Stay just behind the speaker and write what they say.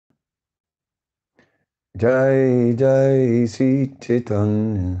Jai Jai Sri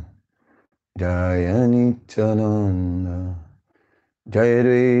Chaitanya Jaya Nityananda Jai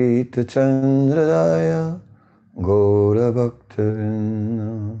Advaita Chandradaya Gaura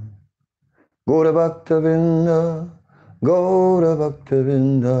Bhaktavinda Gaura Bhaktavinda Gaura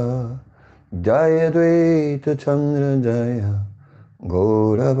Bhaktavinda Jaya Advaita Chandradaya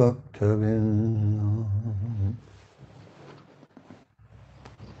Gaura Bhaktavinda.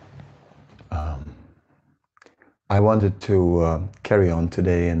 I wanted to carry on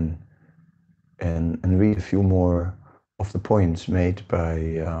today and read a few more of the points made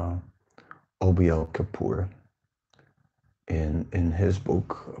by Obiel Kapoor in his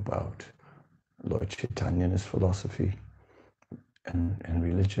book about Lord Chaitanya and his philosophy and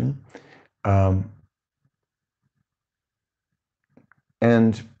religion. And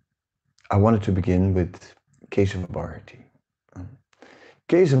I wanted to begin with Kesava Bharati.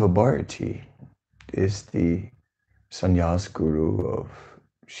 Kesava Bharati is the sannyas guru of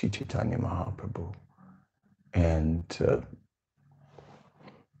Sri Chaitanya Mahaprabhu. And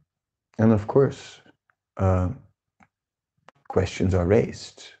of course, questions are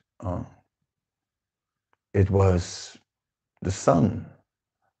raised. It was the son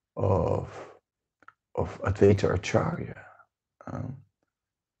of Advaita Acharya,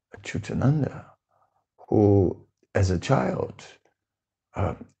 Achyutananda, who, as a child,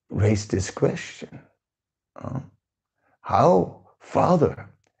 raised this question. How, Father,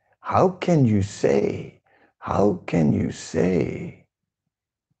 how can you say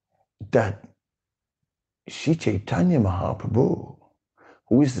that Sri Chaitanya Mahaprabhu,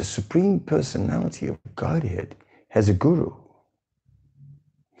 who is the Supreme Personality of Godhead, has a guru?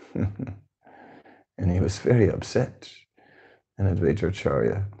 And he was very upset. And Advaita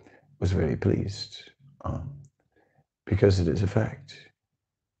Acharya was very pleased, because it is a fact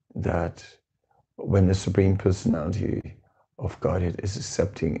that when the Supreme Personality of Godhead is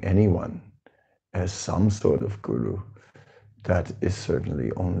accepting anyone as some sort of guru, that is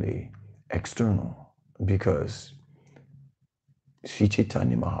certainly only external, because Sri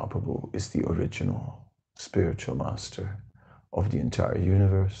Chaitanya Mahaprabhu is the original spiritual master of the entire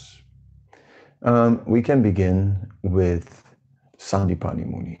universe. We can begin with Sandipani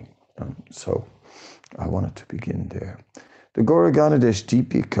Muni. So I wanted to begin there. The Gauraganadesh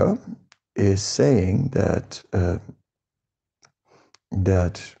Deepika is saying that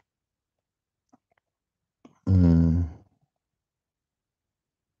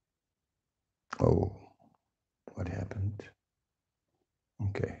oh, what happened?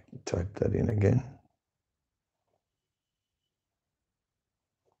 Okay, type that in again.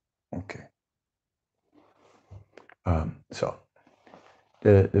 Okay. So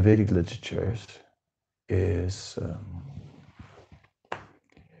the Vedic literatures is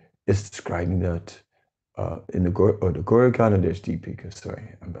describing that in the Gauraganadesh Deepika,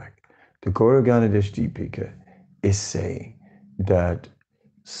 sorry, I'm back. The Gauraganadesh Deepika is saying that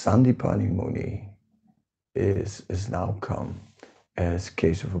Sandipani Muni is now come as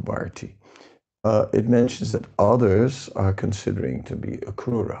Kesava Bharati. It mentions that others are considering to be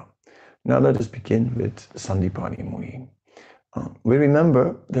Akrura. Now let us begin with Sandipani Muni. We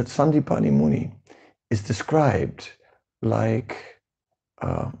remember that Sandipani Muni is described like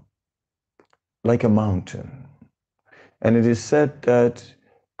a mountain. And it is said that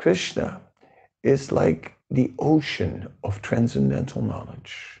Krishna is like the ocean of transcendental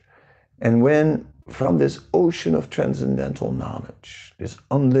knowledge. And when from this ocean of transcendental knowledge, this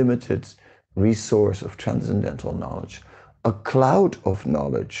unlimited resource of transcendental knowledge, a cloud of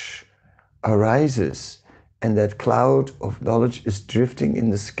knowledge arises, and that cloud of knowledge is drifting in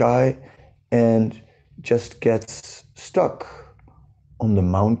the sky and just gets stuck on the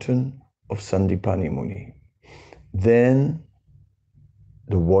mountain of Sandipani Muni. Then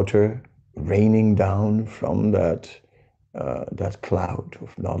the water raining down from that cloud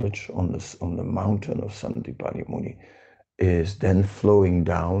of knowledge on the mountain of Sandipani Muni is then flowing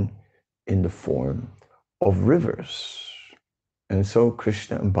down in the form of rivers. And so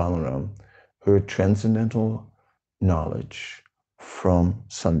Krishna and Balaram heard transcendental knowledge from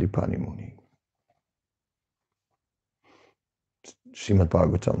Sandipani Muni. Srimad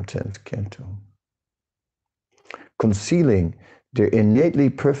Bhagavatam 10th Canto. Concealing their innately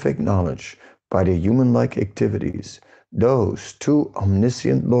perfect knowledge by their human-like activities, those two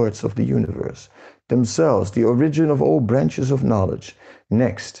omniscient lords of the universe, themselves the origin of all branches of knowledge,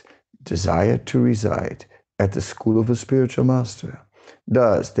 next desired to reside at the school of a spiritual master.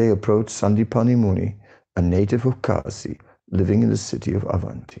 Thus they approached Sandipani Muni, a native of Kasi, living in the city of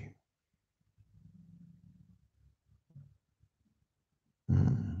Avanti.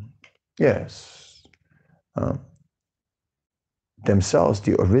 Yes, themselves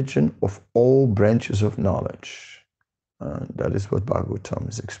the origin of all branches of knowledge. That is what Bhagavatam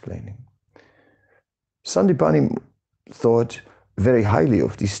is explaining. Sandipani thought very highly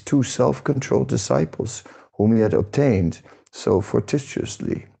of these two self-controlled disciples whom he had obtained so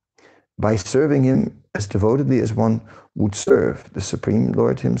fortuitously. By serving him as devotedly as one would serve the Supreme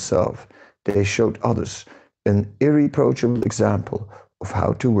Lord himself, they showed others an irreproachable example of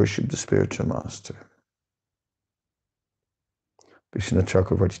how to worship the spiritual master. Vishnu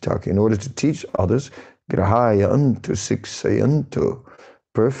Chakravarti Thakur, in order to teach others, Grahayantu Siksayantu,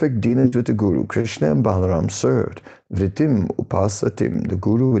 perfect dealings with the Guru, Krishna and Balaram served Vritim Upasatim, the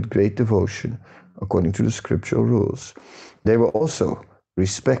Guru with great devotion, according to the scriptural rules. They were also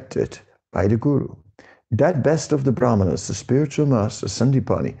respected by the Guru. That best of the Brahmanas, the spiritual master,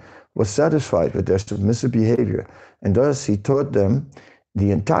 Sandipani, was satisfied with their submissive behavior, and thus he taught them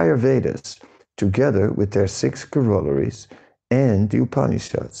the entire Vedas, together with their 6 corollaries and the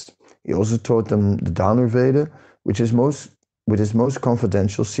Upanishads. He also taught them the Dhanurveda, with its most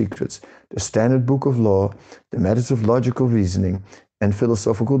confidential secrets, the standard book of law, the methods of logical reasoning and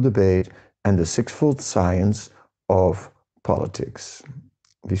philosophical debate, and the 6-fold science of politics.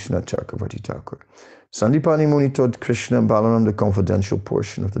 Vishnu Chakravarti Thakur. Sandipani Muni taught Krishna and Balaram the confidential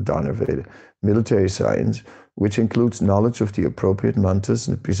portion of the Dhanurveda, military science, which includes knowledge of the appropriate mantras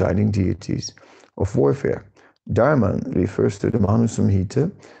and the presiding deities of warfare. Dharman refers to the Manu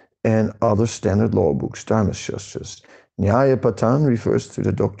Samhita and other standard law books, Dharmashastras. Nyaya Patan refers to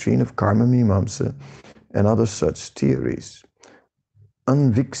the doctrine of Karma Mimamsa and other such theories.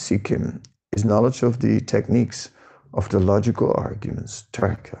 Anviksikim is knowledge of the techniques of the logical arguments,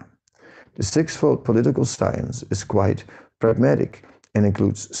 Tarka. The 6-fold political science is quite pragmatic and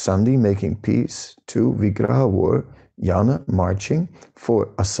includes Sandhi, making peace, 2, Vigraha, war, Yana, marching, 4,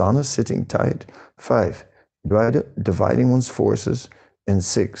 Asana, sitting tight, 5, dividing one's forces, and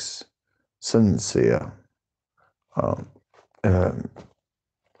 6, Sansaya.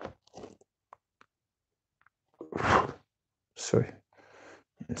 Sorry,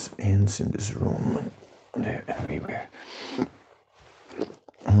 it's ants in this room. They're everywhere.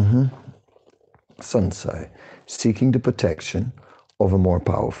 Sansai, seeking the protection of a more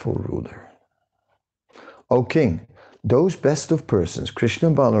powerful ruler. O king, those best of persons, Krishna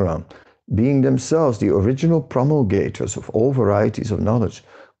and Balaram, being themselves the original promulgators of all varieties of knowledge,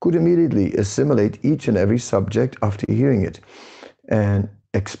 could immediately assimilate each and every subject after hearing it and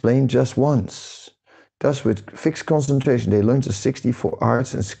explain just once. Thus, with fixed concentration, they learned the 64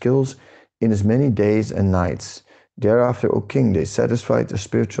 arts and skills in as many days and nights. Thereafter, O king, they satisfied the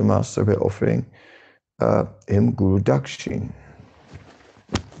spiritual master by offering him Guru Dakshin.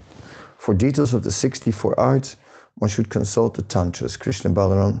 For details of the 64 arts, one should consult the Tantras. Krishna and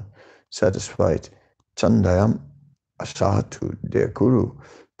Balaram satisfied Chandayam Asatu, their Guru,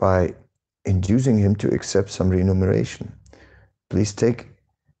 by inducing him to accept some remuneration. Please take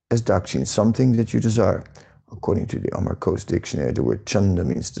as Dakshin something that you desire. According to the Amar Coast Dictionary, the word Chanda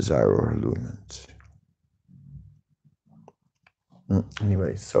means desire or allurement.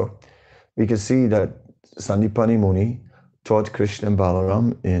 Anyway, so we can see that Sandipani Muni taught Krishna and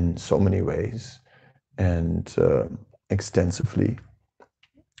Balaram in so many ways and extensively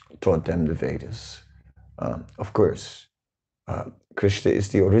taught them the Vedas. Of course, Krishna is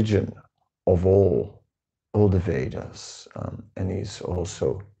the origin of all the Vedas, and he's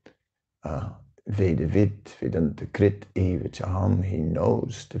also Vedavid, Vedantakrit Evachaham. He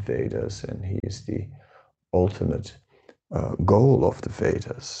knows the Vedas, and he is the ultimate goal of the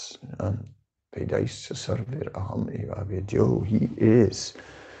Vedas. Vedaisya sarvir aham eva vedyo. He is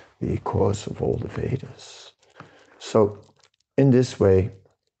the cause of all the Vedas. So, in this way,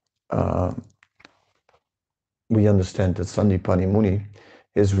 we understand that Sandipani Muni,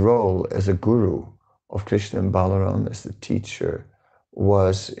 his role as a guru of Krishna and Balaram, as the teacher,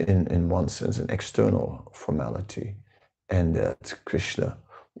 was in one sense an external formality, and that Krishna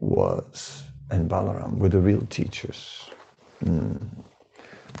was and Balaram were the real teachers.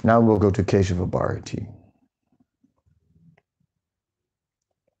 Now we'll go to Keshava Bharati.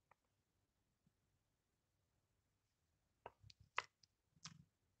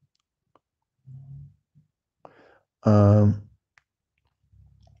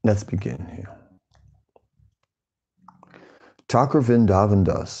 Let's begin here. Thakur Vrindavan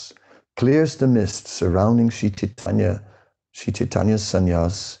Das clears the mist surrounding Sri Chaitanya's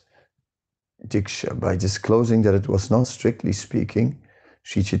sannyas Diksha by disclosing that it was not strictly speaking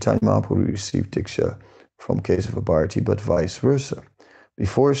Sri Chaitanya Mahaprabhu received Diksha from Kesava Bharati, but vice versa.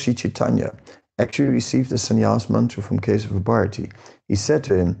 Before Sri Chaitanya actually received the sannyas mantra from Kesava Bharati, he said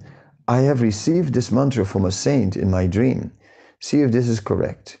to him, I have received this mantra from a saint in my dream. See if this is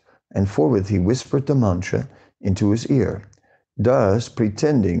correct. And forthwith he whispered the mantra into his ear. Thus,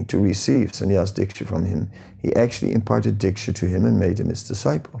 pretending to receive sannyas diksha from him, he actually imparted diksha to him and made him his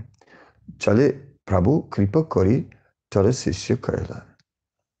disciple. Chale Prabhu kripa kori tara sishya kaila.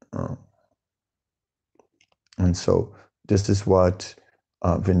 And so this is what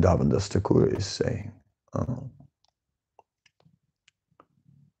Vrindavan Das Thakur is saying.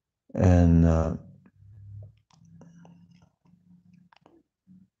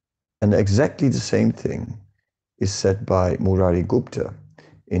 And exactly the same thing is said by Murari Gupta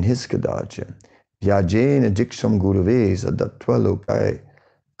in his Kadacha. Yajena diksham guruve sadatva lokai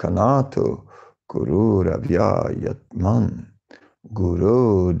kanato gurura vyayatman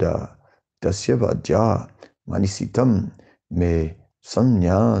guruda dasya vadya manisitam me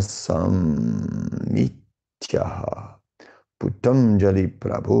sanyasam nityaha putam jali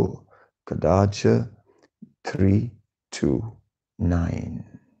prabhu Kadacha 329.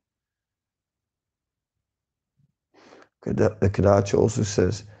 The Kadacha also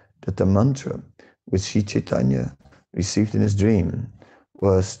says that the mantra which Sri Chaitanya received in his dream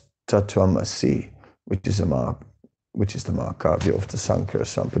was Tattvam Asi, which is the Mahakavya of the Sankara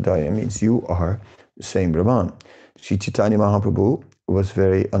Sampradaya. It means you are the same Brahman. Sri Chaitanya Mahaprabhu was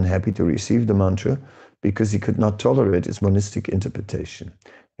very unhappy to receive the mantra because he could not tolerate its monistic interpretation.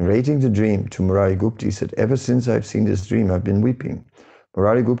 Narrating the dream to Murari Gupta, he said, "Ever since I've seen this dream, I've been weeping."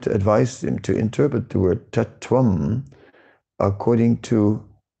 Murari Gupta advised him to interpret the word Tattvam according to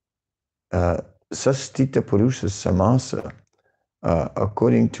Sastita Purusha Samasa,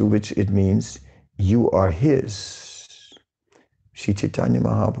 according to which it means you are his. Sri Chaitanya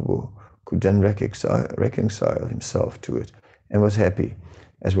Mahaprabhu could then reconcile himself to it and was happy,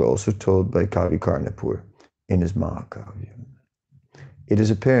 as we're also told by Kavi Karnapur in his Mahakavya. It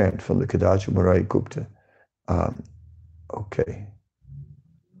is apparent from the Kadacha Murari Gupta,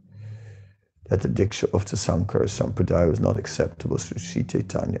 that the diksha of the Sankara Sampradaya was not acceptable to Sri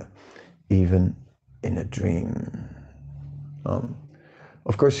Chaitanya, even in a dream.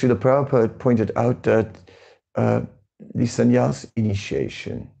 Of course, Srila Prabhupada pointed out that the sannyas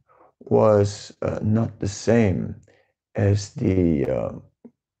initiation was not the same as the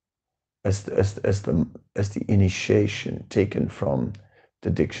initiation taken from the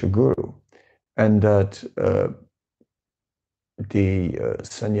Diksha Guru, and that the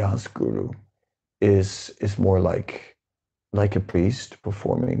sannyas guru is more like a priest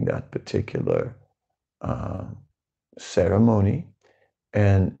performing that particular ceremony,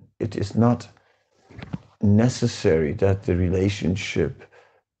 and it is not necessary that the relationship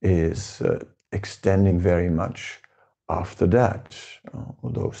is extending very much after that,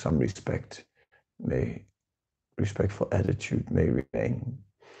 although some respectful attitude may remain.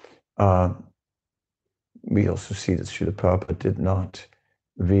 We also see that Srila Prabhupada did not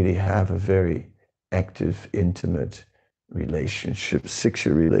really have a very active, intimate relationship,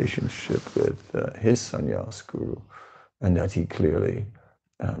 Siksha relationship with his sannyas guru, and that he clearly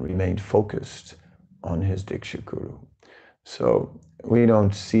remained focused on his Diksha guru. So we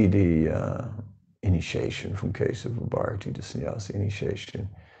don't see the initiation from Kesava Bharati, the sannyas initiation,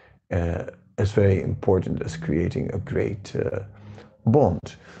 as very important as creating a great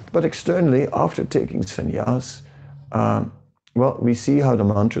bond. But externally, after taking sannyas, we see how the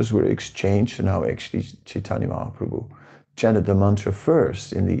mantras were exchanged and how actually Chaitanya Mahaprabhu chanted the mantra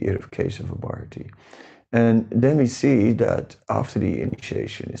first in the ear of Kesava Bharati. And then we see that after the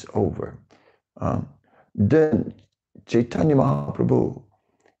initiation is over, then Chaitanya Mahaprabhu,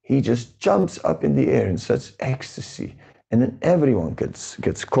 he just jumps up in the air in such ecstasy, and then everyone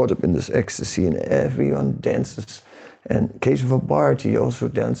gets caught up in this ecstasy, and everyone dances. And Kesava Bharati also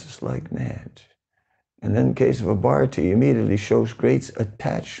dances like mad. And then Kesava Bharati immediately shows great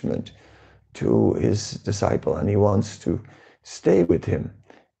attachment to his disciple, and he wants to stay with him.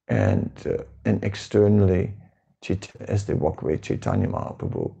 And externally, as they walk away, Chaitanya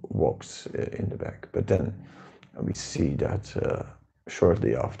Mahaprabhu walks in the back. But then we see that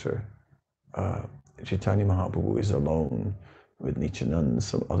shortly after, Chaitanya Mahaprabhu is alone with Nityananda and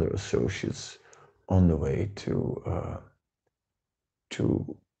some other associates on the way to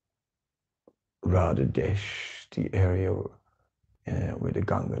Radha Desh, the area where the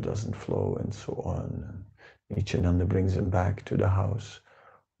Ganga doesn't flow, and so on. And Nityananda brings him back to the house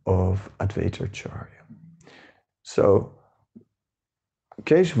of Advaitacharya. So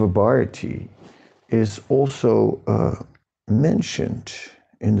Kesava Bharati is also mentioned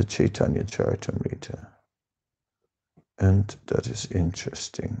in the Chaitanya Charitamrita, and that is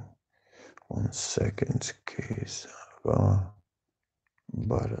interesting. 1 second, Kesava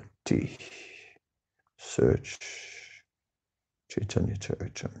Bharati. Search Chaitanya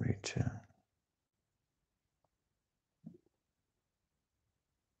Charitamrita.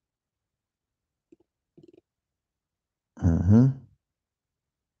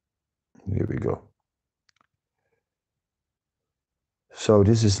 Here we go. So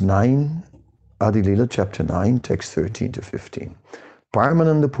this is 9, Adi Lila chapter 9, text 13 to 15.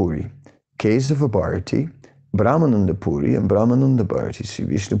 Paramananda Puri, Kesava Bharati, Brahmananda Puri, and Brahmananda Bharati, Sri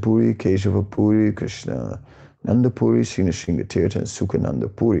Vishnu Puri, Kesava Puri, Krishna Nanda Puri, Sri Nrsingatirtha, and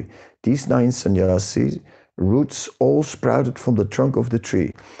Sukhananda Puri. These 9 sannyasi roots all sprouted from the trunk of the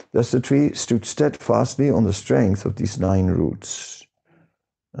tree. Thus the tree stood steadfastly on the strength of these 9 roots.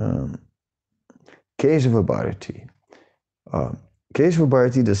 Kesava Bharati. Kesava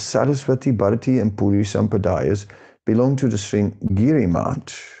Bharati, the Saraswati, Bharati, and Puri Sampradayas belong to the Sringeri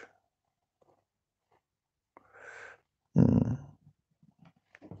Math.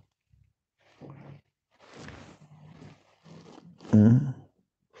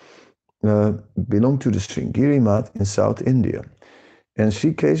 Belong to the Sringeri Math in South India. And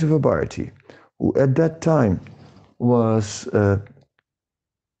Sri Kesava Bharati, who at that time was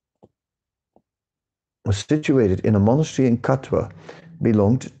situated in a monastery in Katwa,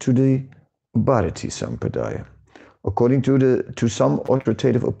 belonged to the Bharati Sampradaya. According to some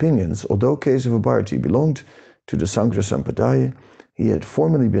authoritative opinions, although Kesava Bharati belonged to the Sankara Sampradaya, he had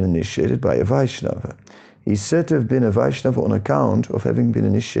formerly been initiated by a Vaishnava. He is said to have been a Vaishnava on account of having been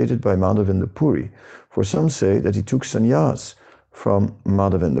initiated by Madhavendra Puri, for some say that he took sannyas from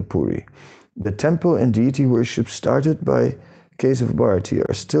Madhavendra Puri. The temple and deity worship started by Kesava Bharati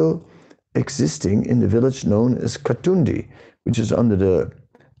are still existing in the village known as Katundi, which is under the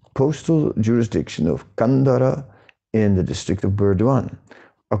postal jurisdiction of Kandara in the district of Burdwan.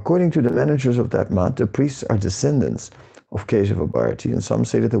 According to the managers of that math, the priests are descendants of Kesava Bharati, and some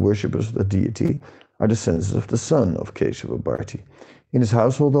say that the worshippers of the deity are descendants of the son of Kesava Bharati. In his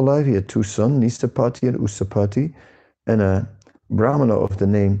household alive, he had 2 sons, Nisapati and Usapati, and a brahmana of the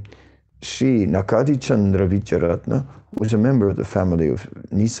name Sri Nakadi Chandra Vicharatna, who was a member of the family of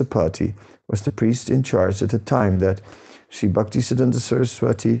Nisapati, was the priest in charge at the time that Sri Bhaktisiddhanta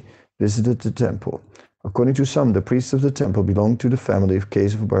Saraswati visited the temple. According to some, the priests of the temple belonged to the family of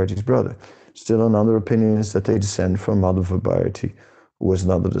Kesava Bharati's brother. Still another opinion is that they descend from Madhava Bharati, who was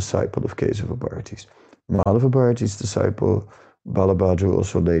another disciple of Kesava Bharati's. Madhava Bharati's disciple Balabhadra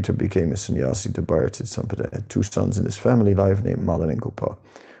also later became a sannyasi to Bharati Sampradaya, had 2 sons in his family life named Madan and Gopal.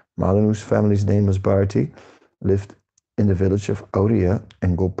 Madan, whose family's name was Bharati, lived in the village of Auriya,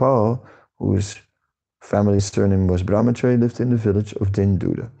 and Gopal, whose family's surname was Brahmachari, lived in the village of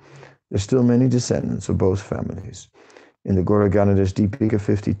Dinduda. There are still many descendants of both families. In the Gaura Ganadhars Deepika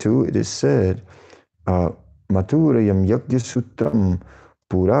 52, it is said, Maturayam Yagya Sutram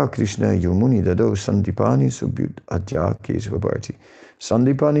Pura Krishna Yomuni Dado Sandipani Subhyut Adya Kesava Bharati.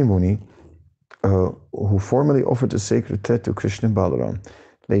 Sandipani Muni, who formerly offered the sacred thread to Krishna and Balaram,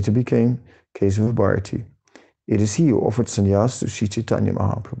 later became Kesava Bharati. It is he who offered sannyas to Sri Chaitanya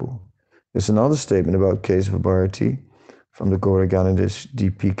Mahaprabhu. There's another statement about Kesava Bharati from the Gaura Ganadhars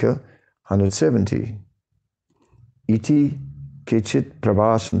Deepika 170. Iti kechit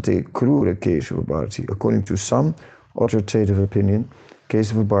prabhasante krura Kesava Bharati. According to some authoritative opinion,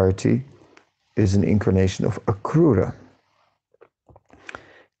 Kesava Bharati is an incarnation of Akrura.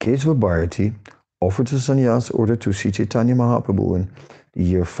 Kesava Bharati offered the sannyas order to Sri Chaitanya Mahaprabhu in the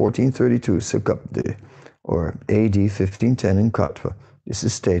year 1432, Sakabde, or AD 1510 in Katwa. This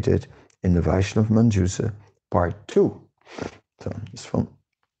is stated in the Vaishnava Manjusa, part 2. So it's from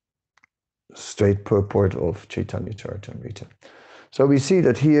straight purport of Chaitanya Charitamrita. So we see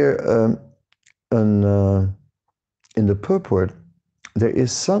that here in the purport, there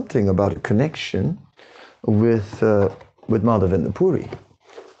is something about a connection with Madhavendra Puri,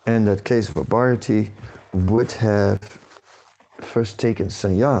 and that Kesava Bharati would have first taken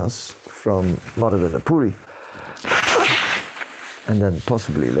sannyas from Madhavendra Puri, and then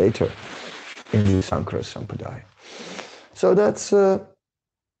possibly later in the Sankara Sampradaya. So that's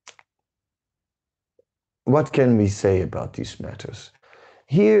what can we say about these matters?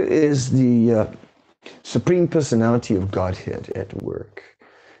 Here is the Supreme Personality of Godhead at work.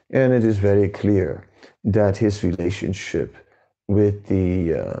 And it is very clear that his relationship with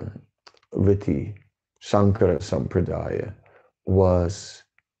the Sankara Sampradaya was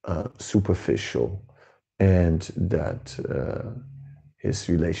superficial, and that his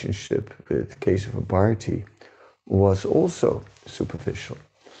relationship with Kesava Bharati was also superficial.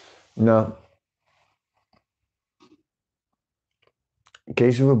 Now,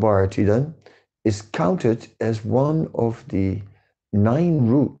 Kesava Bharati then is counted as one of the 9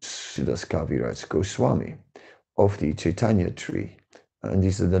 roots, Sridhar Kaviraj Goswami, of the Chaitanya tree. And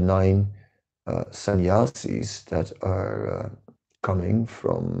these are the 9 sannyasis that are coming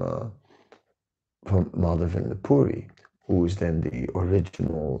from Madhavendra Puri, who is then the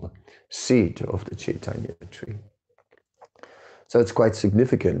original seed of the Chaitanya tree. So it's quite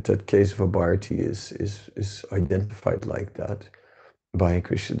significant that Kesava Bharati is identified like that by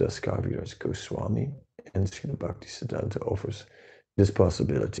Krishnadas Kaviraj Goswami, and Srila Bhaktisiddhanta offers this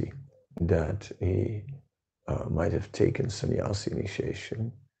possibility that he might have taken sannyasi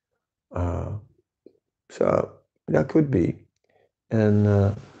initiation. So that could be, and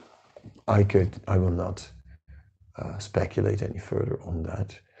I will not speculate any further on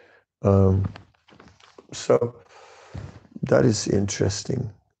that. So that is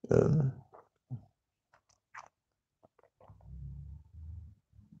interesting.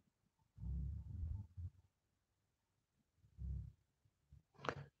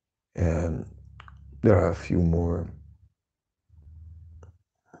 And there are a few more.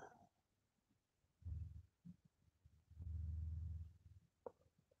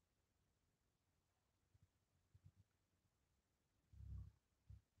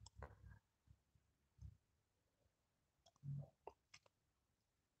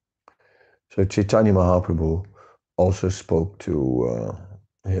 So Chaitanya Mahaprabhu also spoke to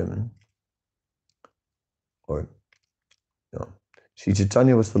him, or no, Sri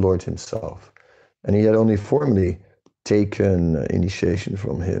Chaitanya was the Lord himself, and he had only formally taken initiation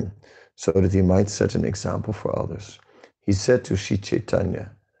from him so that he might set an example for others. He said to Sri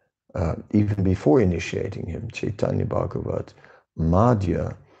Chaitanya, even before initiating him, Chaitanya Bhagavat,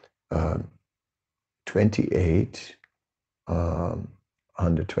 Madhya 28,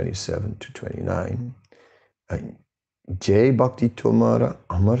 127 to 29, Jai Bhakti Tomara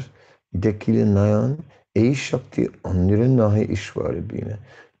Amar Dekile Nayan Ei Shakti Andire Nahe Ishwar Bine.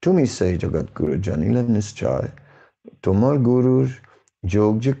 Tumi say Jagat Guru Janila Nischay Tomar Gurur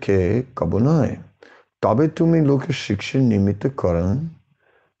Jogja Ke Kabunai Tabe Tumi Loke Shikshin Nimitta Karan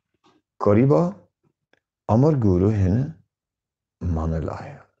Kariba Amar Guru Hene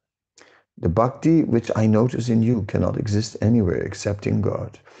Manalaya. The bhakti which I notice in you cannot exist anywhere except in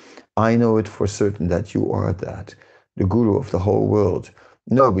God. I know it for certain that you are that, the Guru of the whole world.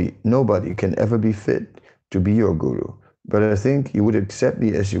 Nobody can ever be fit to be your Guru, but I think you would accept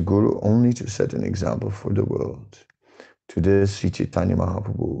me as your Guru only to set an example for the world. To this, Sri Chaitanya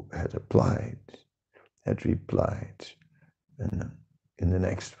Mahaprabhu had replied in the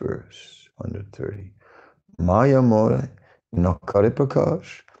next verse, 130. Maya Mora Nakare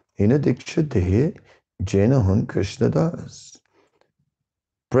Prakash Hina Diksha Dehe Jena Hun Krishna Das.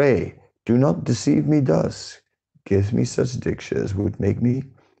 Pray, do not deceive me thus. Give me such diksha as would make me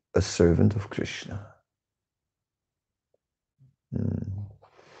a servant of Krishna.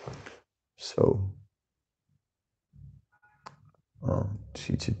 So,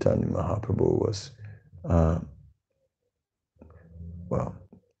 Sri Chaitanya Mahaprabhu was, well,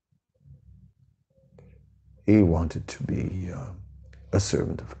 he wanted to be a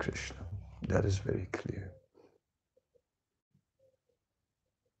servant of Krishna. That is very clear.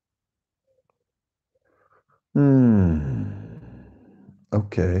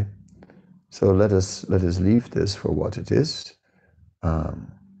 Okay, so let us leave this for what it is.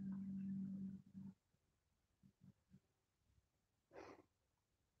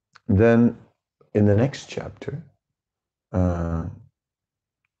 Then, in the next chapter,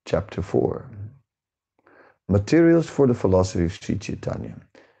 chapter 4, materials for the philosophy of Sri Chaitanya.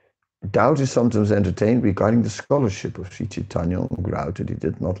 Doubt is sometimes entertained regarding the scholarship of Sri Chaitanya on the ground that he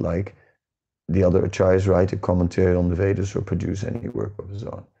did not, like the other acharyas, write a commentary on the Vedas or produce any work of his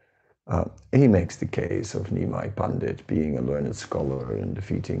own. He makes the case of Nimai Pandit being a learned scholar and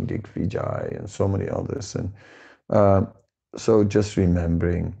defeating Digvijay and so many others. And so just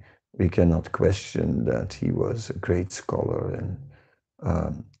remembering, we cannot question that he was a great scholar.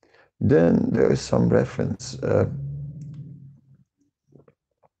 And then there is some reference. The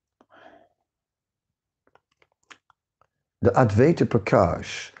Advaita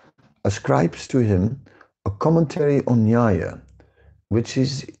Prakash ascribes to him a commentary on Nyaya, which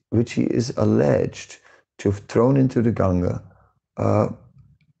he is alleged to have thrown into the Ganga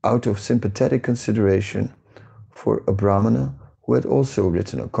out of sympathetic consideration for a Brahmana who had also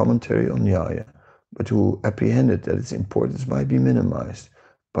written a commentary on Nyaya, but who apprehended that its importance might be minimized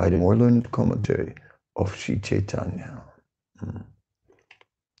by the more learned commentary of Sri Chaitanya.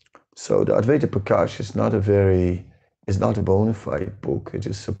 So the Advaita Prakash is not a bona fide book. It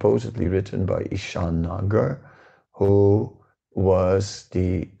is supposedly written by Ishan Nagar, who was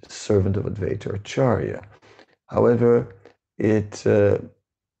the servant of Advaita Acharya. However, it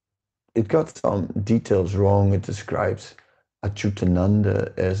got some details wrong. It describes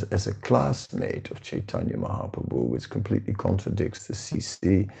Achyutananda as a classmate of Chaitanya Mahaprabhu, which completely contradicts the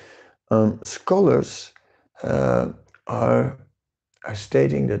CC. Scholars are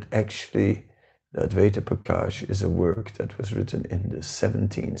stating that actually the Advaita Prakash is a work that was written in the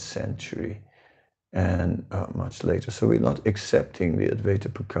 17th century and much later. So we're not accepting the Advaita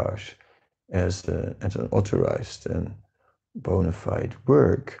Prakash as an authorized and bona fide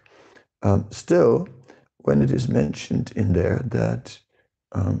work. Still, when it is mentioned in there that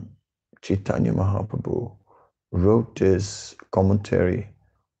Chaitanya Mahaprabhu wrote this commentary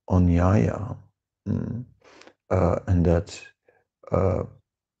on Nyaya, and that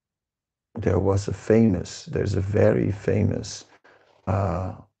there's a very famous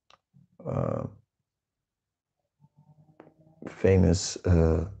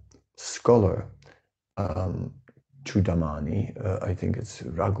scholar, Chudamani, I think it's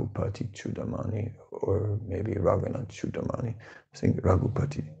Raghupati Chudamani, or maybe Raghunath Chudamani. I think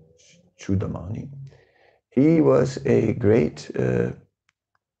Raghupati Chudamani. He was a great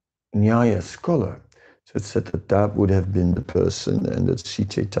Nyaya scholar. So it's said that that would have been the person, and that Sri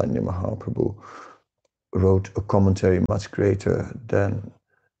Chaitanya Mahaprabhu wrote a commentary much greater than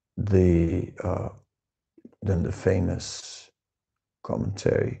the famous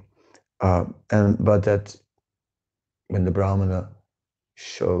commentary. But that when the Brahmana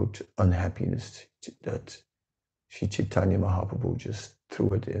showed unhappiness, that Sri Chaitanya Mahaprabhu just threw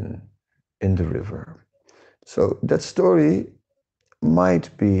it in the river. So that story might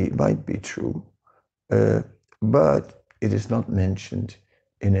be true, but it is not mentioned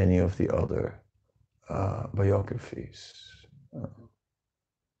in any of the other biographies.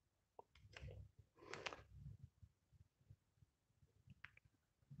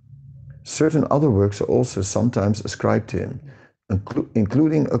 Certain other works are also sometimes ascribed to him,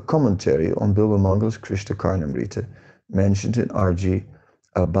 including a commentary on Bilvamangala's Krishna Karnamrita, mentioned in R.G.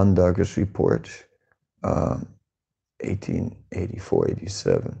 Bhandarkar's report,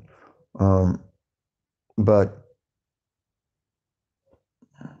 1884-87. But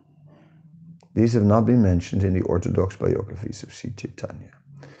these have not been mentioned in the orthodox biographies of Sri Chaitanya.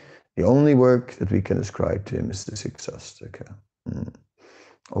 The only work that we can ascribe to him is the Siksastaka.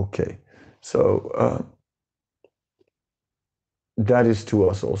 Okay, so that is to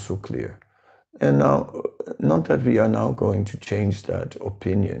us also clear. And now, not that we are now going to change that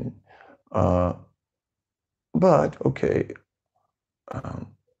opinion, but okay,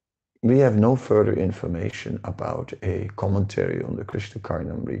 we have no further information about a commentary on the Krishna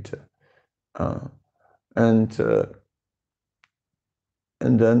Karnamrita. And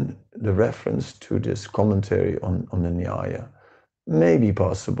then the reference to this commentary on the Nyaya may be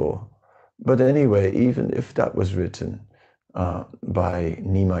possible. But anyway, even if that was written by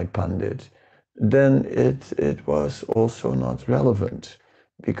Nimai Pandit, then it was also not relevant,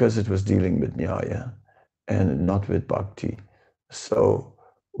 because it was dealing with Nyaya and not with Bhakti. So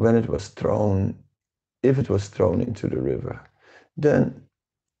when it was thrown, if it was thrown into the river, then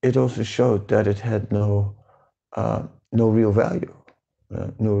it also showed that it had no real value,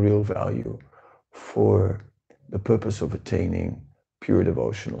 for the purpose of attaining pure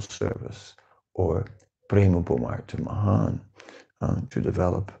devotional service, or Prema Pumartha Mahan, to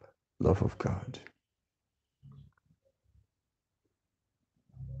develop love of God.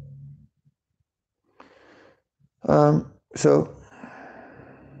 So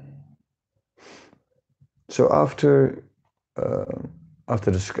after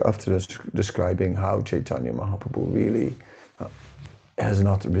describing how Chaitanya Mahaprabhu really has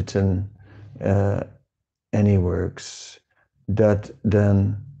not written any works, that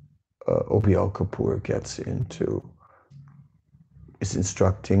then Obiyal Kapoor gets into, is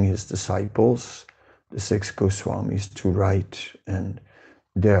instructing his disciples, the 6 Goswamis, to write, and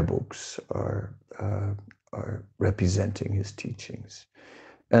their books are representing his teachings.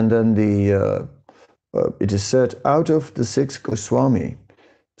 And then it is said, out of the 6 Goswami,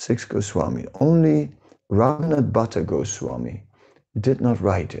 only Raghunath Bhatta Goswami did not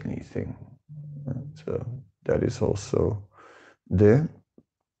write anything. So that is also there.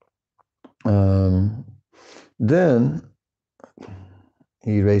 Then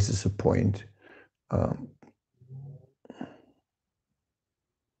he raises a point.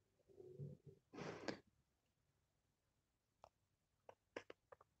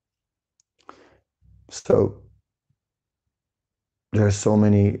 So there are so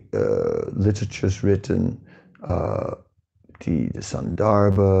many literatures written, the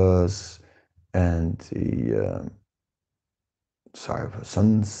Sandarbhas and the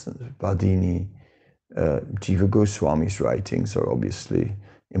Sarvasans, Vadini, Jiva Goswami's writings are obviously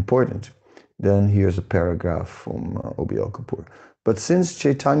important. Then here's a paragraph from O.B.L. Kapoor. But since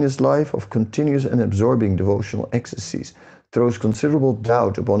Chaitanya's life of continuous and absorbing devotional ecstasies throws considerable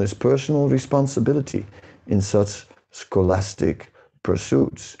doubt upon his personal responsibility in such scholastic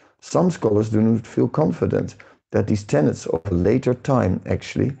pursuits, some scholars do not feel confident that these tenets of a later time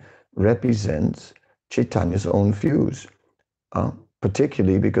actually represent Chaitanya's own views,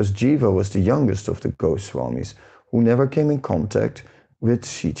 particularly because Jiva was the youngest of the Goswamis who never came in contact with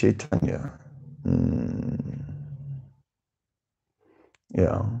Sri Chaitanya.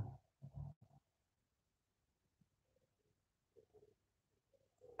 Yeah.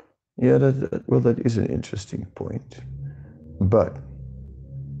 Yeah, that is an interesting point. But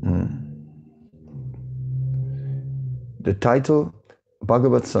the title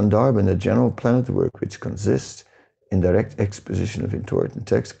Bhagavad Sandarbha, a general planned work which consists in direct exposition of important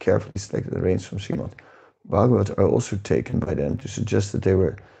texts, carefully selected and arranged from Srimad Bhagavat, are also taken by them to suggest that they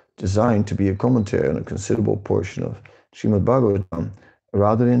were designed to be a commentary on a considerable portion of Srimad Bhagavatam,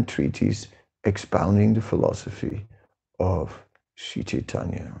 rather than treatises expounding the philosophy of Sri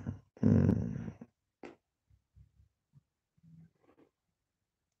Chaitanya.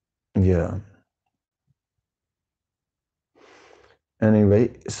 Yeah.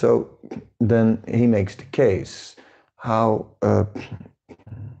 Anyway, so then he makes the case how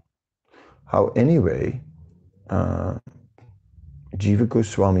anyway Jiva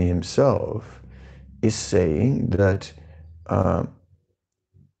Goswami himself is saying that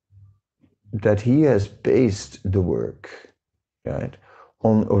that he has based the work, right,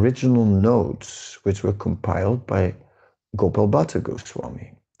 on original notes which were compiled by Gopal Bhatta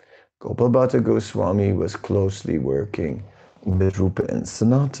Goswami. Gopal Bhatta Goswami was closely working with Rupa and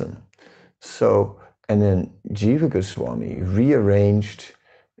Sanatan. So, and then Jiva Goswami rearranged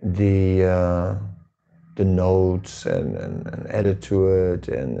the notes and added to it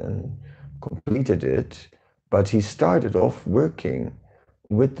and completed it. But he started off working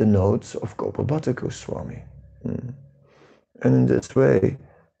with the notes of Gopal Bhatta Goswami. And in this way,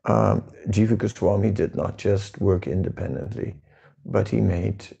 Jiva Goswami did not just work independently, but he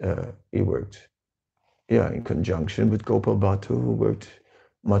worked, in conjunction with Gopal Bhatta, who worked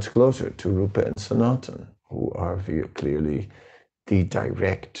much closer to Rupa and Sanatan, who are very clearly the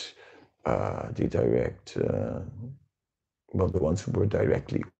ones who were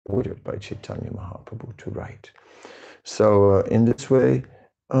directly ordered by Chaitanya Mahaprabhu to write. So in this way,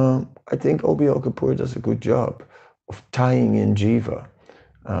 I think O.B.L. Kapoor does a good job of tying in Jiva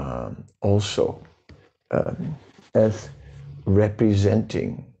also as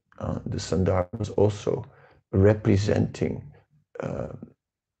representing the Sandarbhas, also representing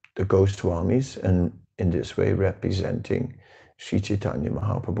the Goswamis, and in this way representing Sri Chaitanya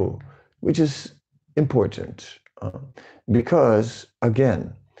Mahaprabhu, which is important because,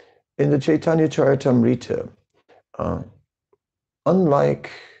 again, in the Chaitanya Charitamrita,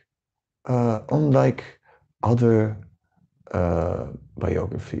 unlike other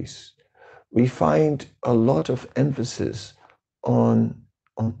biographies, we find a lot of emphasis on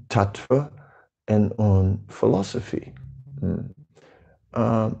tattva and on philosophy.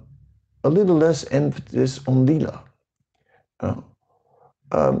 A little less emphasis on lila.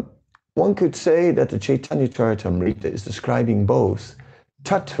 One could say that the Chaitanya Charitamrita is describing both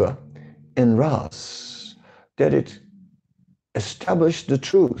tattva and ras, that it established the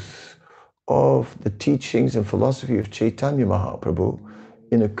truth of the teachings and philosophy of Chaitanya Mahaprabhu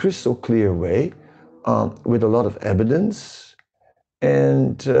in a crystal clear way, with a lot of evidence,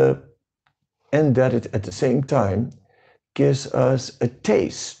 and that it at the same time gives us a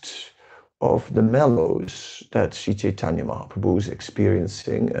taste of the mellows that Sri Chaitanya Mahaprabhu is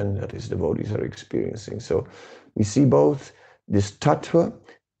experiencing and that his devotees are experiencing. So we see both this tattva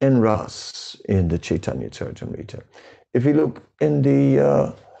and ras in the Chaitanya Charitamrita. If we look in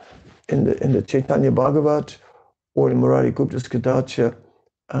the Chaitanya Bhagavat or in Murari Gupta's Kadacha,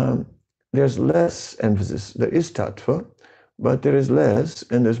 there's less emphasis. There is tattva, but there is less,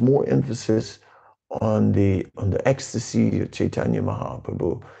 and there's more emphasis on the ecstasy of Chaitanya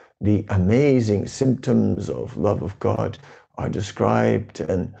Mahaprabhu. The amazing symptoms of love of God are described,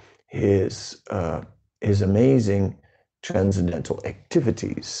 and his amazing transcendental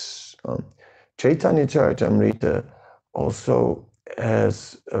activities. Chaitanya Charitamrita also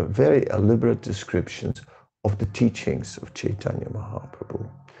has very elaborate descriptions of the teachings of Chaitanya Mahaprabhu.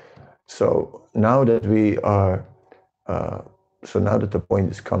 So now that the point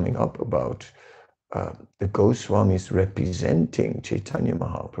is coming up about the Goswamis representing Chaitanya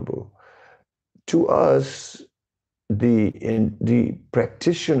Mahaprabhu, to us, the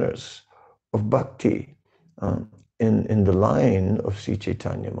practitioners of bhakti in the line of Sri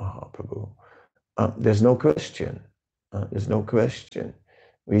Chaitanya Mahaprabhu. There's no question. There's no question.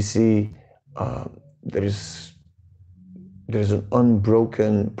 We see there's an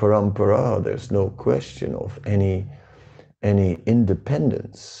unbroken parampara. There's no question of any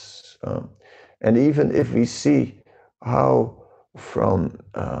independence. And even if we see how from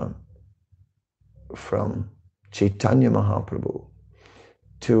Chaitanya Mahaprabhu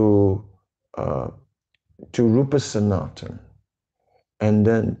to Rupa Sanatan, and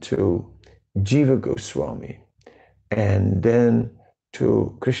then to Jiva Goswami, and then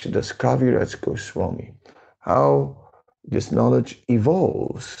to Krishnadas Kaviraj Goswami, how this knowledge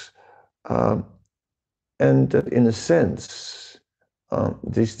evolves. And that in a sense,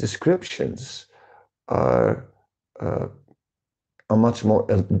 these descriptions are much more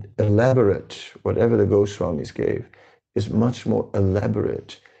elaborate. Whatever the Goswamis gave is much more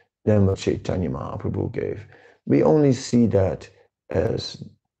elaborate than what Chaitanya Mahaprabhu gave. We only see that as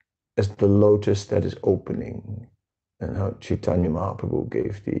the lotus that is opening, and how Chaitanya Mahaprabhu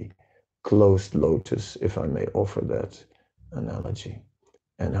gave the closed lotus, if I may offer that analogy,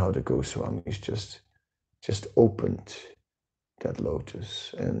 and how the Goswamis just opened that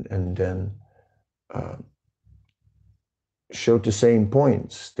lotus and then showed the same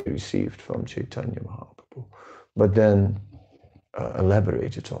points they received from Chaitanya Mahaprabhu, but then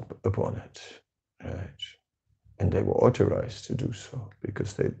elaborated upon it, right? And they were authorized to do so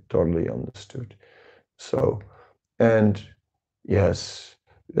because they totally understood. So, and yes,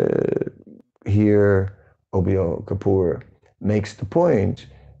 here Obio Kapoor makes the point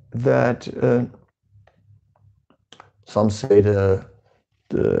that some say the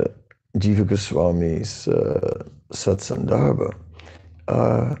Jiva Goswami's Satsandarbha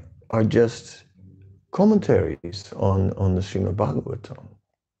are just commentaries on the Srimad Bhagavatam.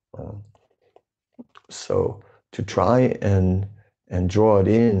 So to try and draw it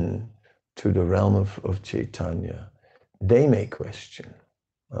in to the realm of Chaitanya, they may question.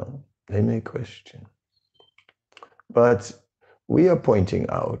 They may question. But we are pointing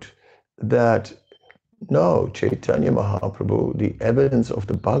out that no, Chaitanya Mahaprabhu, the evidence of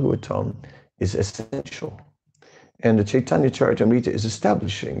the Bhagavatam is essential. And the Chaitanya Charitamrita is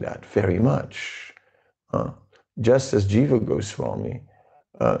establishing that very much. Just as Jiva Goswami,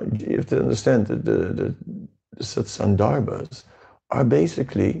 you have to understand that the Satsandarbhas are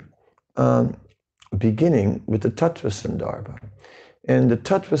basically beginning with the Tattva Sandarbha. And the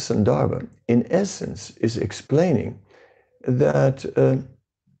Tattva Sandarbha, in essence, is explaining that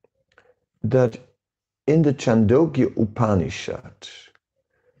in the Chandogya Upanishad,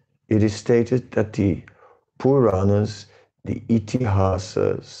 it is stated that the Puranas, the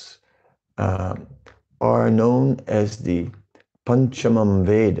Itihasas, are known as the Panchamam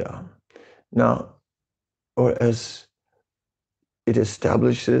Veda. Now, or as it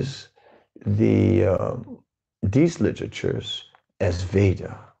establishes these literatures as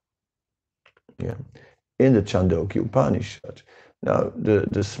Veda, yeah, in the Chandogya Upanishad. Now, the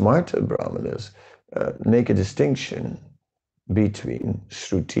Smarta Brahmanas make a distinction between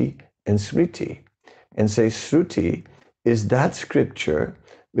Shruti and Smriti, and say Shruti is that scripture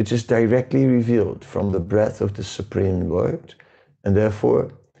which is directly revealed from the breath of the Supreme Lord, and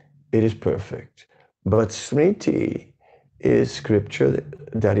therefore it is perfect. But Smriti is scripture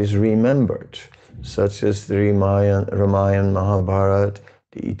that is remembered, such as the Ramayana, Mahabharata,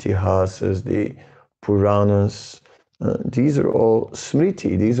 the Itihasas, the Puranas. These are all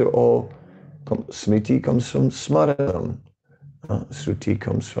Smriti. These are all, Smriti comes from Smaranam. Shruti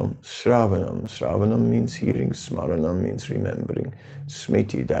comes from Shravanam. Shravanam means hearing, Smaranam means remembering.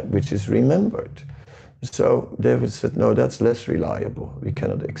 Smriti, that which is remembered. So David said, no, that's less reliable. We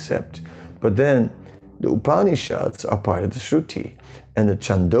cannot accept. But then the Upanishads are part of the Shruti, and the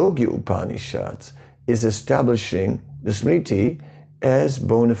Chandogya Upanishads is establishing the Smriti as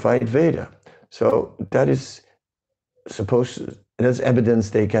bona fide Veda. So that is that's evidence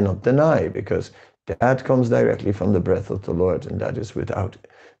they cannot deny, because that comes directly from the breath of the Lord, and that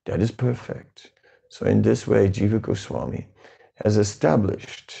is perfect. So in this way, Jiva Goswami has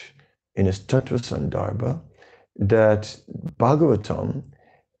established in his Tattva Sandarbha that Bhagavatam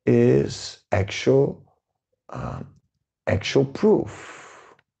is actual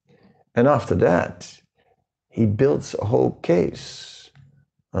proof. And after that, he builds a whole case.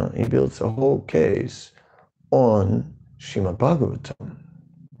 He builds a whole case on Srimad Bhagavatam.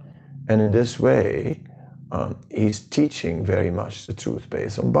 And in this way, he's teaching very much the truth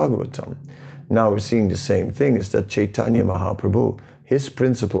based on Bhagavatam. Now we're seeing the same thing, is that Chaitanya Mahaprabhu, his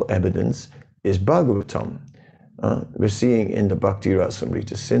principal evidence is Bhagavatam. We're seeing in the Bhakti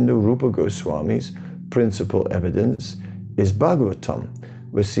Rasamrita Sindhu, Rupa Goswami's principal evidence is Bhagavatam.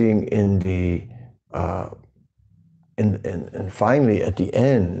 We're seeing in the and finally at the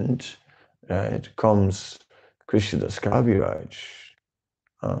end, right, comes Krishnadas Kaviraj,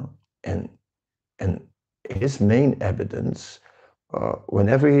 and his main evidence,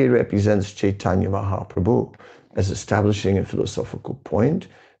 whenever he represents Chaitanya Mahaprabhu as establishing a philosophical point,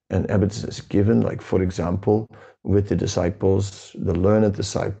 and evidence is given, like for example, with the disciples, the learned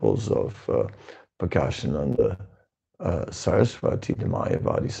disciples of Prakashananda Saraswati, the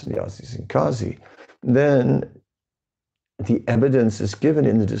Mayavadi Sannyasis in Kazi, then the evidence is given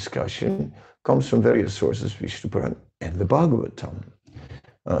in the discussion comes from various sources, Vishnu Puran and the Bhagavatam.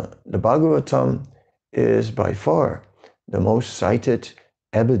 The Bhagavatam is by far the most cited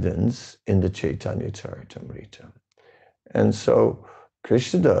evidence in the Chaitanya Charitamrita. And so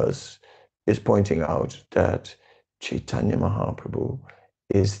Krishnadas is pointing out that Chaitanya Mahaprabhu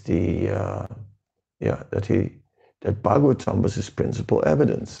is that Bhagavatam was his principal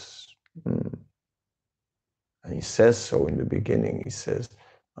evidence. And he says so in the beginning. He says,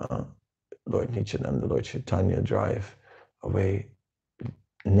 Lord Nityananda, Lord Chaitanya drive away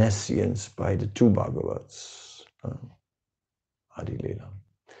nescience by the two Bhagavats, Adi Lila.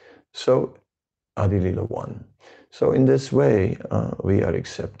 So, Adi Lila 1. So in this way, we are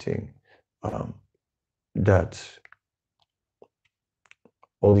accepting that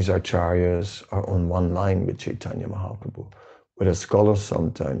all these acharyas are on one line with Chaitanya Mahaprabhu. Whereas scholars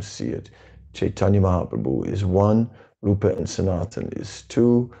sometimes see it, Chaitanya Mahaprabhu is 1, Rupa and Sanatan is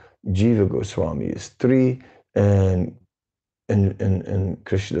 2, Jiva Goswami is 3, and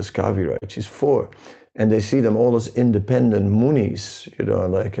Krishnadas Kaviraj is 4. And they see them all as independent munis,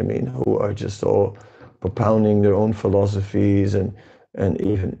 who are just all propounding their own philosophies and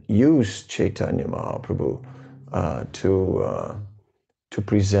even use Chaitanya Mahaprabhu to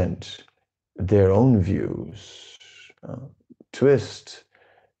present their own views,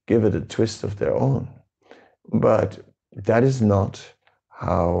 give it a twist of their own. But that is not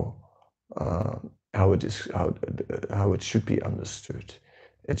how it should be understood.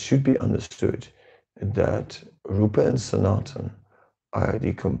 It should be understood that Rupa and Sanatan are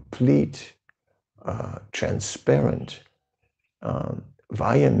the complete, transparent,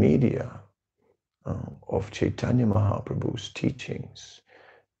 via media of Chaitanya Mahaprabhu's teachings,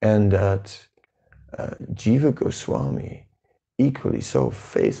 and that Jiva Goswami equally so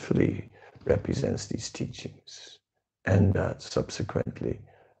faithfully represents these teachings, and that subsequently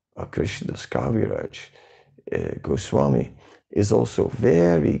Krishnadas Kaviraj Goswami is also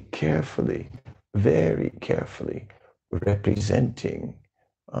very carefully representing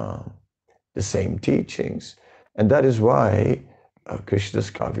the same teachings. And that is why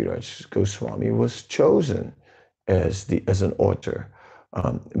Krishnadas Kaviraj Goswami was chosen as an author,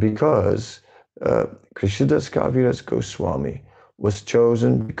 because Krishnadas Kaviraj Goswami was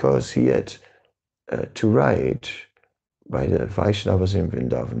chosen because he had to write by the Vaishnavas in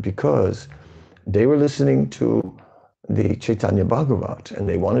Vrindavan, because they were listening to the Chaitanya Bhagavat and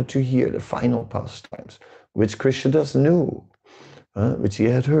they wanted to hear the final pastimes, which Krishnadas knew, which he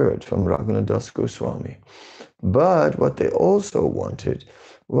had heard from Raghunadas Goswami. But what they also wanted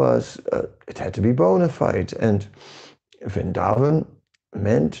was, it had to be bona fide, and Vrindavan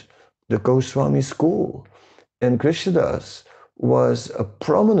meant the Goswami school. And Krishnadas was a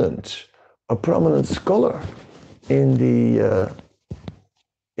prominent scholar in the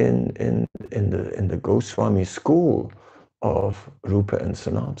Goswami school of Rupa and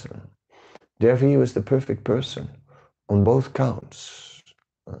Sanatan. Therefore, he was the perfect person on both counts.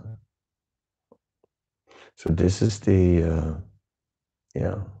 So this is the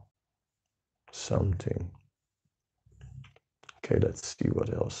something. Okay, let's see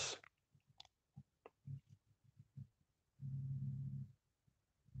what else.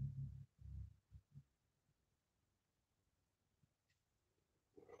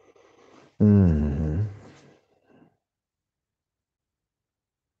 Mm-hmm.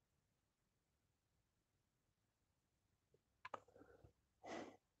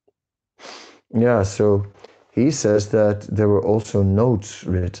 Yeah, so he says that there were also notes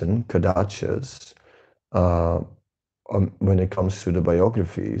written, kadachas, when it comes to the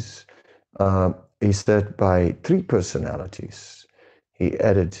biographies. He said by 3 personalities. He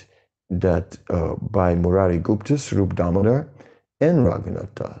added that by Murari Gupta, Swarup Damodar, and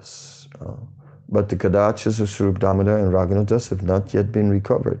Raghunath Das. But the kadachas of Swarup Damodar and Raghunath Das have not yet been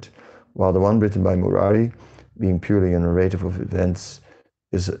recovered, while the one written by Murari, being purely a narrative of events,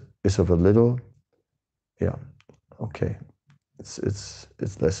 is of a little, okay, it's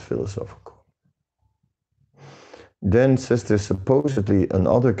less philosophical. Then says there's supposedly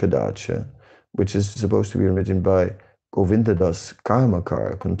another Kadacha, which is supposed to be written by Govindadas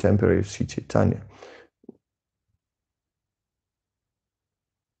Karmakar, a contemporary of Sri Chaitanya.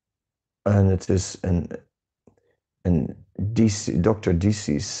 And it is an Dr.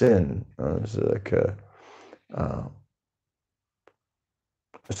 D.C. Sen, like a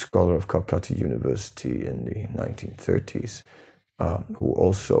scholar of Calcutta University in the 1930s, who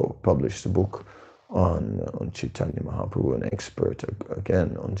also published a book on Chaitanya Mahaprabhu, an expert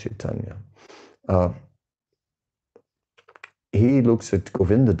again on Chaitanya. He looks at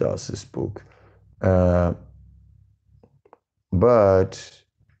Govinda Das's book, but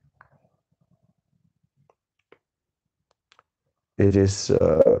it is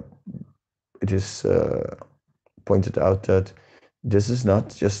pointed out that this is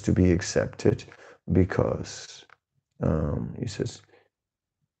not just to be accepted because he says,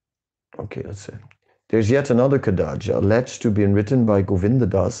 okay, let's say, there's yet another Kadaja alleged to be written by Govinda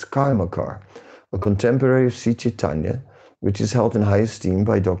Das Karmakar, a contemporary of Sri Chaitanya, which is held in high esteem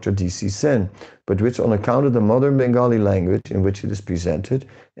by Dr. D.C. Sen, but which, on account of the modern Bengali language in which it is presented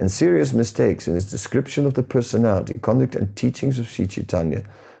and serious mistakes in its description of the personality, conduct, and teachings of Sri Chaitanya,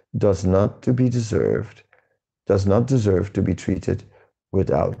 does not deserve to be treated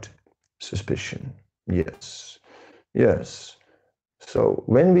without suspicion. Yes, yes. So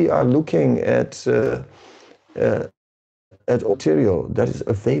when we are looking at material that is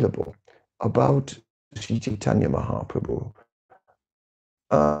available about Sri Chaitanya Mahaprabhu,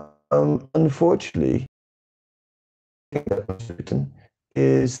 unfortunately, that was written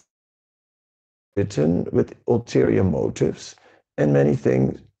is written with ulterior motives, and many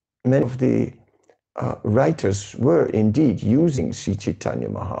of the writers were indeed using Sri Chaitanya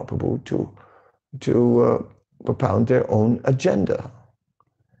Mahaprabhu to propound their own agenda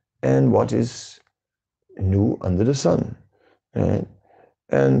and what is new under the sun. Right?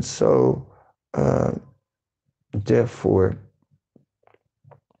 And so, therefore,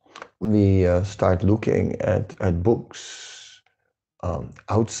 we start looking at books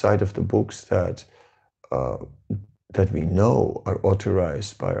outside of the books that we know are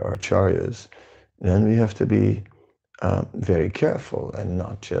authorized by our acharyas. Then we have to be very careful and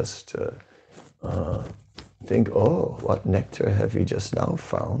not just think, oh, what nectar have we just now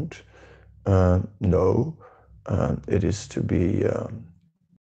found? No, it is to be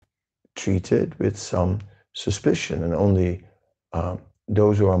treated with some suspicion, and only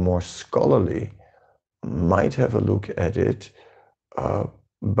those who are more scholarly might have a look at it,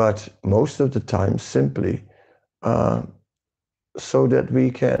 but most of the time simply so that we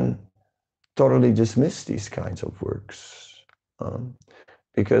can totally dismiss these kinds of works,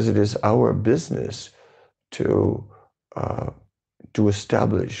 because it is our business to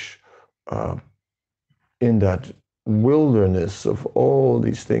establish in that wilderness of all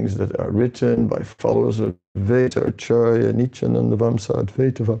these things that are written by followers of Advaita Acharya, Nityananda Vamsa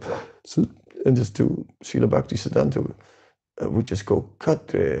Advaita, so, and just to Srila Bhakti Siddhanta would just go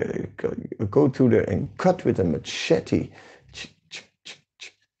through there and cut with a machete,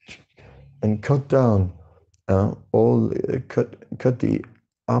 and cut down cut the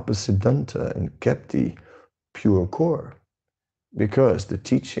Apasiddhanta and kept the pure core, because the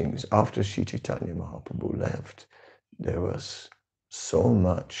teachings after Sri Chaitanya Mahaprabhu left, there was so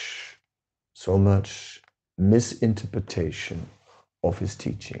much misinterpretation of his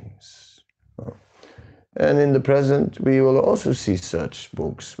teachings. And in the present, we will also see such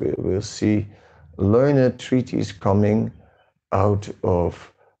books. We'll see learned treatises coming out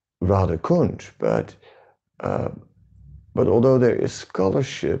of Radha Kund, but although there is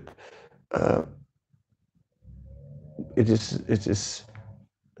scholarship, it is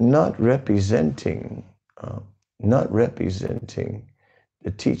not representing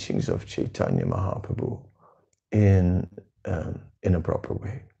the teachings of Chaitanya Mahaprabhu in a proper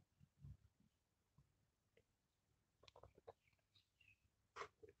way.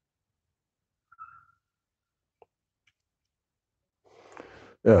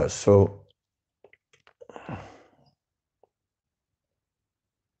 Yeah, so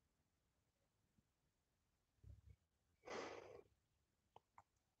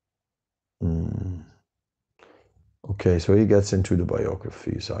okay, so he gets into the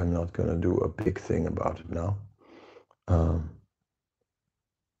biographies. I'm not going to do a big thing about it now.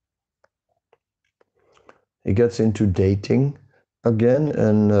 He gets into dating again,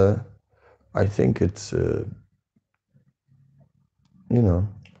 and I think it's,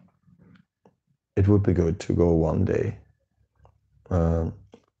 it would be good to go one day through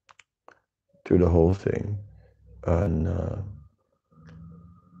the whole thing, and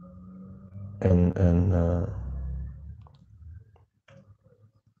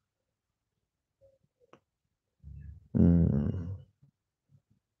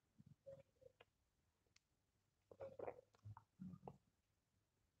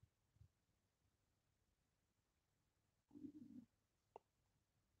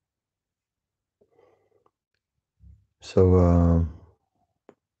So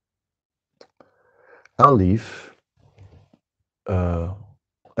I'll leave. I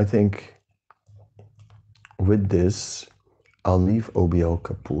think with this, I'll leave OBL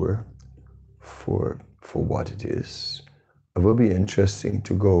Kapoor for what it is. It will be interesting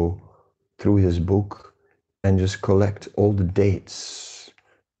to go through his book and just collect all the dates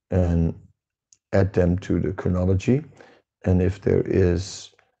and add them to the chronology. And if there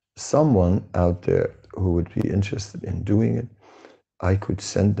is someone out there who would be interested in doing it, I could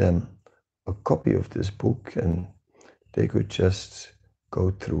send them a copy of this book and they could just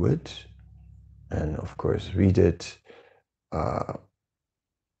go through it and, of course, read it, you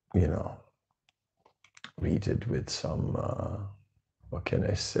know, read it with some, what can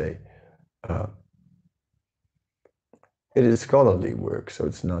I say? It is scholarly work, so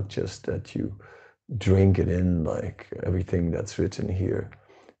it's not just that you drink it in like everything that's written here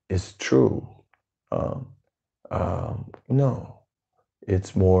is true. No,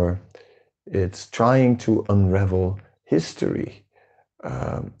 it's more, it's trying to unravel history.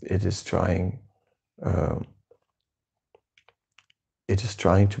 It is trying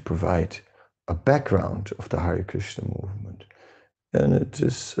to provide a background of the Hare Krishna movement. And it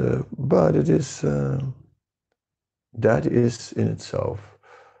is, but it is, that is in itself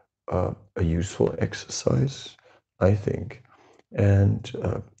a useful exercise, I think. And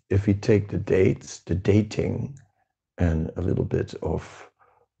if we take the dates, the dating, and a little bit of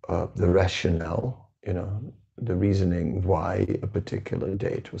the rationale, the reasoning why a particular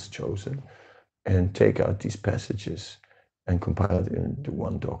date was chosen, and take out these passages and compile it into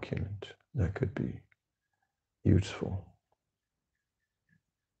one document, that could be useful.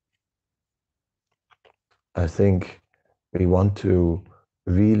 I think we want to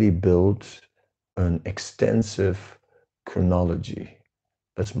really build an extensive chronology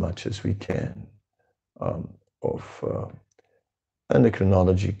as much as we can and the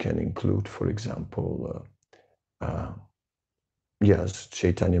chronology can include, for example, yes,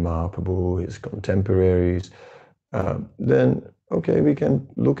 Chaitanya Mahaprabhu, his contemporaries. Then, okay, we can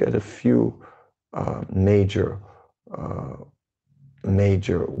look at a few major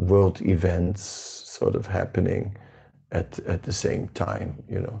world events sort of happening at the same time,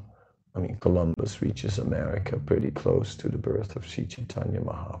 I mean, Columbus reaches America pretty close to the birth of Sri Chaitanya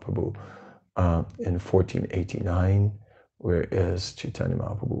Mahaprabhu in 1489, whereas Chaitanya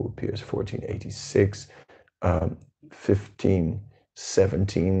Mahaprabhu appears 1486.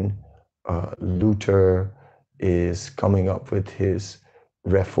 1517, Luther is coming up with his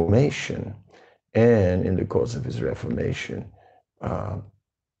Reformation, and in the course of his Reformation,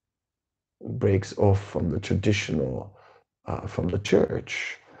 breaks off from the traditional, from the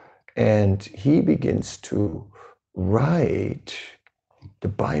church, and he begins to write the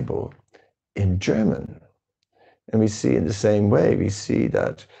Bible in German. And we see in the same way, we see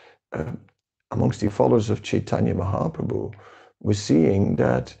that amongst the followers of Chaitanya Mahaprabhu, we're seeing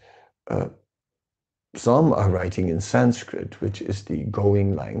that some are writing in Sanskrit, which is the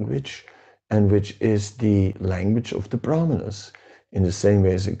going language, and which is the language of the Brahmanas. In the same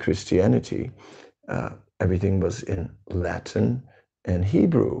way as in Christianity, everything was in Latin and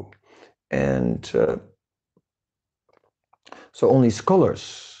Hebrew. And so only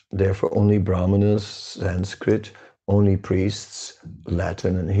scholars, therefore only Brahmanas, Sanskrit, only priests,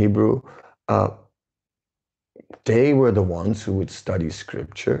 Latin and Hebrew, they were the ones who would study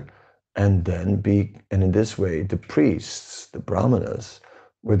scripture and then and in this way, the priests, the Brahmanas,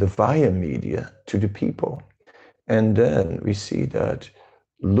 were the via media to the people. And then we see that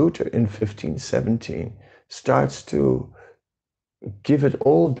Luther in 1517 starts to give it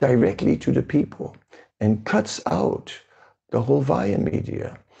all directly to the people and cuts out the whole via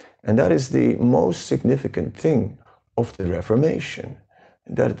media. And that is the most significant thing of the Reformation,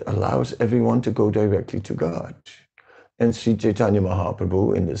 that it allows everyone to go directly to God. And Sri Chaitanya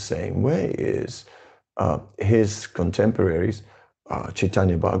Mahaprabhu, in the same way, is his contemporaries,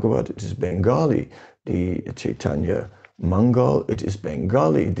 Chaitanya Bhagavat, it is Bengali, the Chaitanya Mangal, it is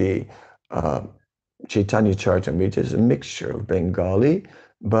Bengali, the Chaitanya Charitamrita is a mixture of Bengali,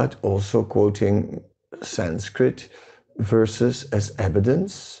 but also quoting Sanskrit verses as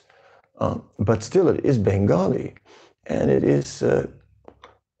evidence, but still it is Bengali, and it is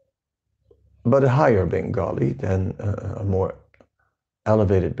but a higher Bengali than a more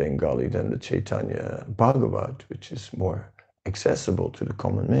elevated Bengali than the Chaitanya Bhagavat, which is more accessible to the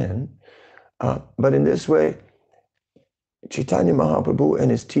common man. But in this way, Chaitanya Mahaprabhu and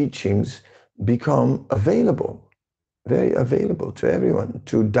his teachings become available, very available to everyone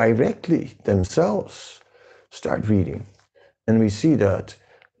to directly themselves start reading. And we see that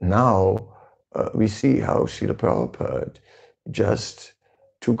now we see how Srila Prabhupada just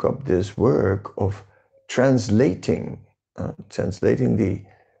took up this work of translating the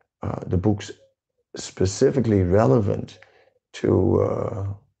books specifically relevant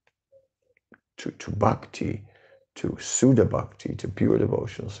to bhakti, to Sudha bhakti, to pure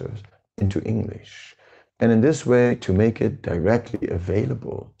devotional service, into English, and in this way to make it directly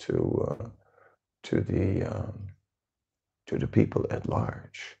available to the people at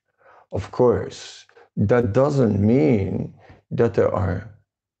large. Of course, that doesn't mean that there are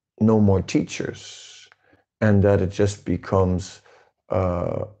no more teachers and that it just becomes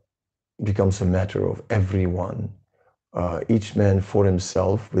a matter of everyone, each man for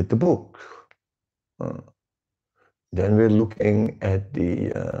himself with the book. Then we're looking at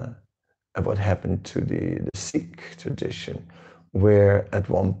what happened to the Sikh tradition, where at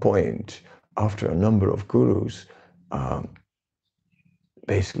one point, after a number of gurus,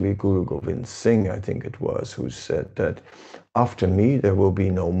 basically Guru Gobind Singh, I think it was, who said that after me there will be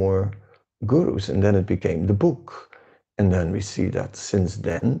no more gurus, and then it became the book. And then we see that since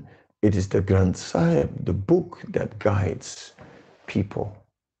then it is the Granth Sahib, the book, that guides people.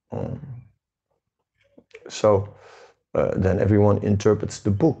 So then everyone interprets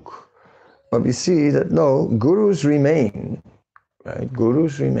the book. But we see that no, gurus remain, right?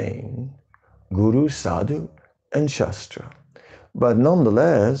 Gurus remain, Guru, Sadhu, and Shastra. But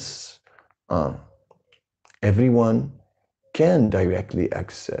nonetheless, everyone can directly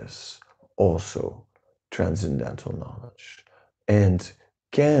access also transcendental knowledge and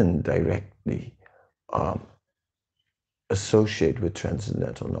can directly associate with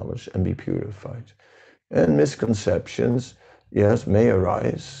transcendental knowledge and be purified. And misconceptions, yes, may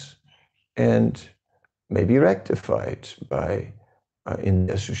arise and may be rectified by in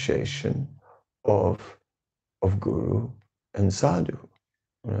the association of Guru and Sadhu.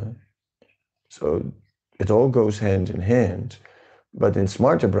 Right? So it all goes hand in hand. But in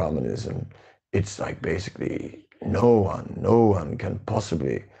Smarta Brahmanism, it's like basically no one can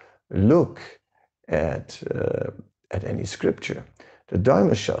possibly look at any scripture. The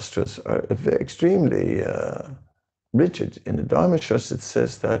Dharma Shastras are extremely rigid. In the Dharma Shastras, it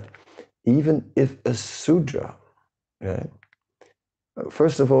says that even if a Sudra, right?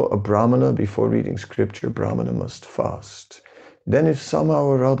 First of all, a Brahmana, before reading scripture, Brahmana must fast. Then if somehow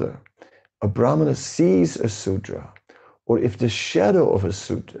or other a Brahmana sees a Sudra, or if the shadow of a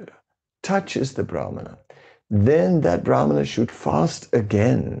Sudra touches the Brahmana, then that Brahmana should fast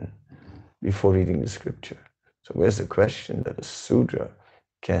again before reading the scripture. So where's the question that a Sudra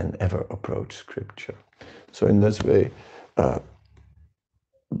can ever approach scripture? So in this way,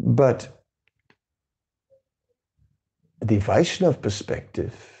 but the Vaishnava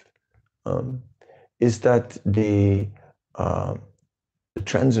perspective is that the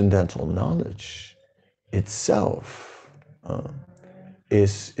transcendental knowledge itself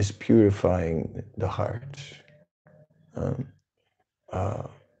is purifying the heart.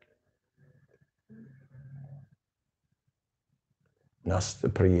 Nasta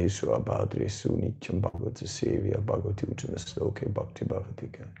Prayesu Abhadresu Nityam Bhagavata Sevya Bhagavati Uttamastoke Bhakti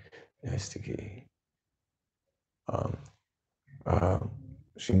Bhavatika Nastiki.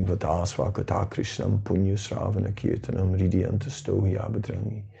 Srimvata Krishnam Punya Sravana Kirtanam Ridyantasto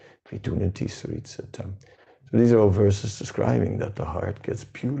Yabhadrangi Vitunati Saritsatam. So these are all verses describing that the heart gets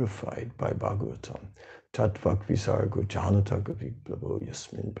purified by Bhagavatam. Tatvak Visargo Janataka Viplavo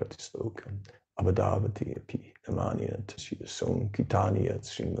Yasmin Pratistokam Abhadavati Api Namani Antashya Som Kitani At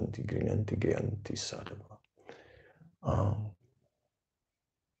Srimanti Grinanti Gayanti Sadhava.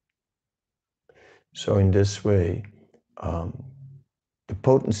 So in this way, the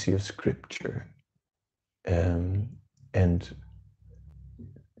potency of scripture and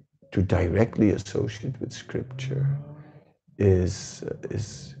to directly associate with scripture is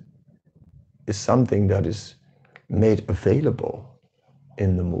something that is made available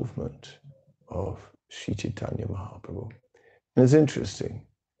in the movement of Sri Chaitanya Mahaprabhu. And it's interesting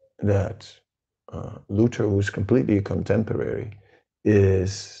that Luther, who's completely a contemporary,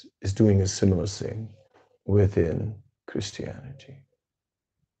 is doing a similar thing within Christianity.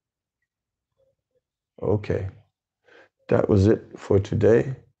 Okay, that was it for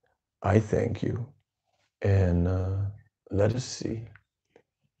today. I thank you, and let us see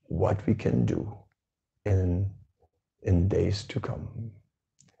what we can do in days to come.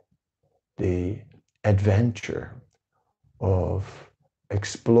 The adventure of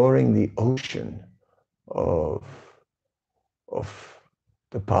exploring the ocean of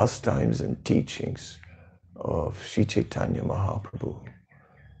the pastimes and teachings of Sri Chaitanya Mahaprabhu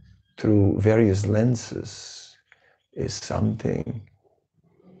through various lenses is something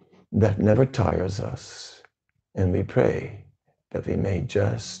that never tires us. And we pray that we may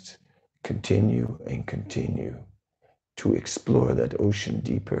just continue and continue to explore that ocean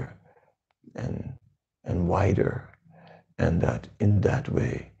deeper and, and wider, and that in that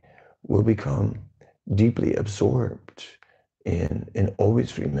way we'll become deeply absorbed in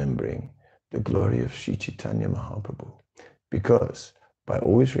always remembering the glory of Sri Chaitanya Mahaprabhu. Because by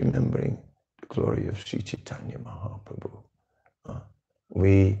always remembering the glory of Sri Chaitanya Mahaprabhu,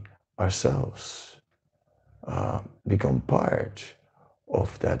 we ourselves become part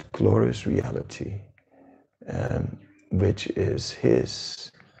of that glorious reality, which is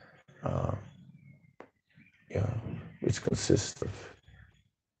his, which consists of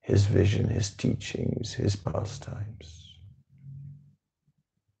his vision, his teachings, his pastimes.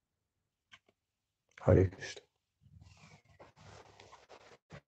 Hare Krishna.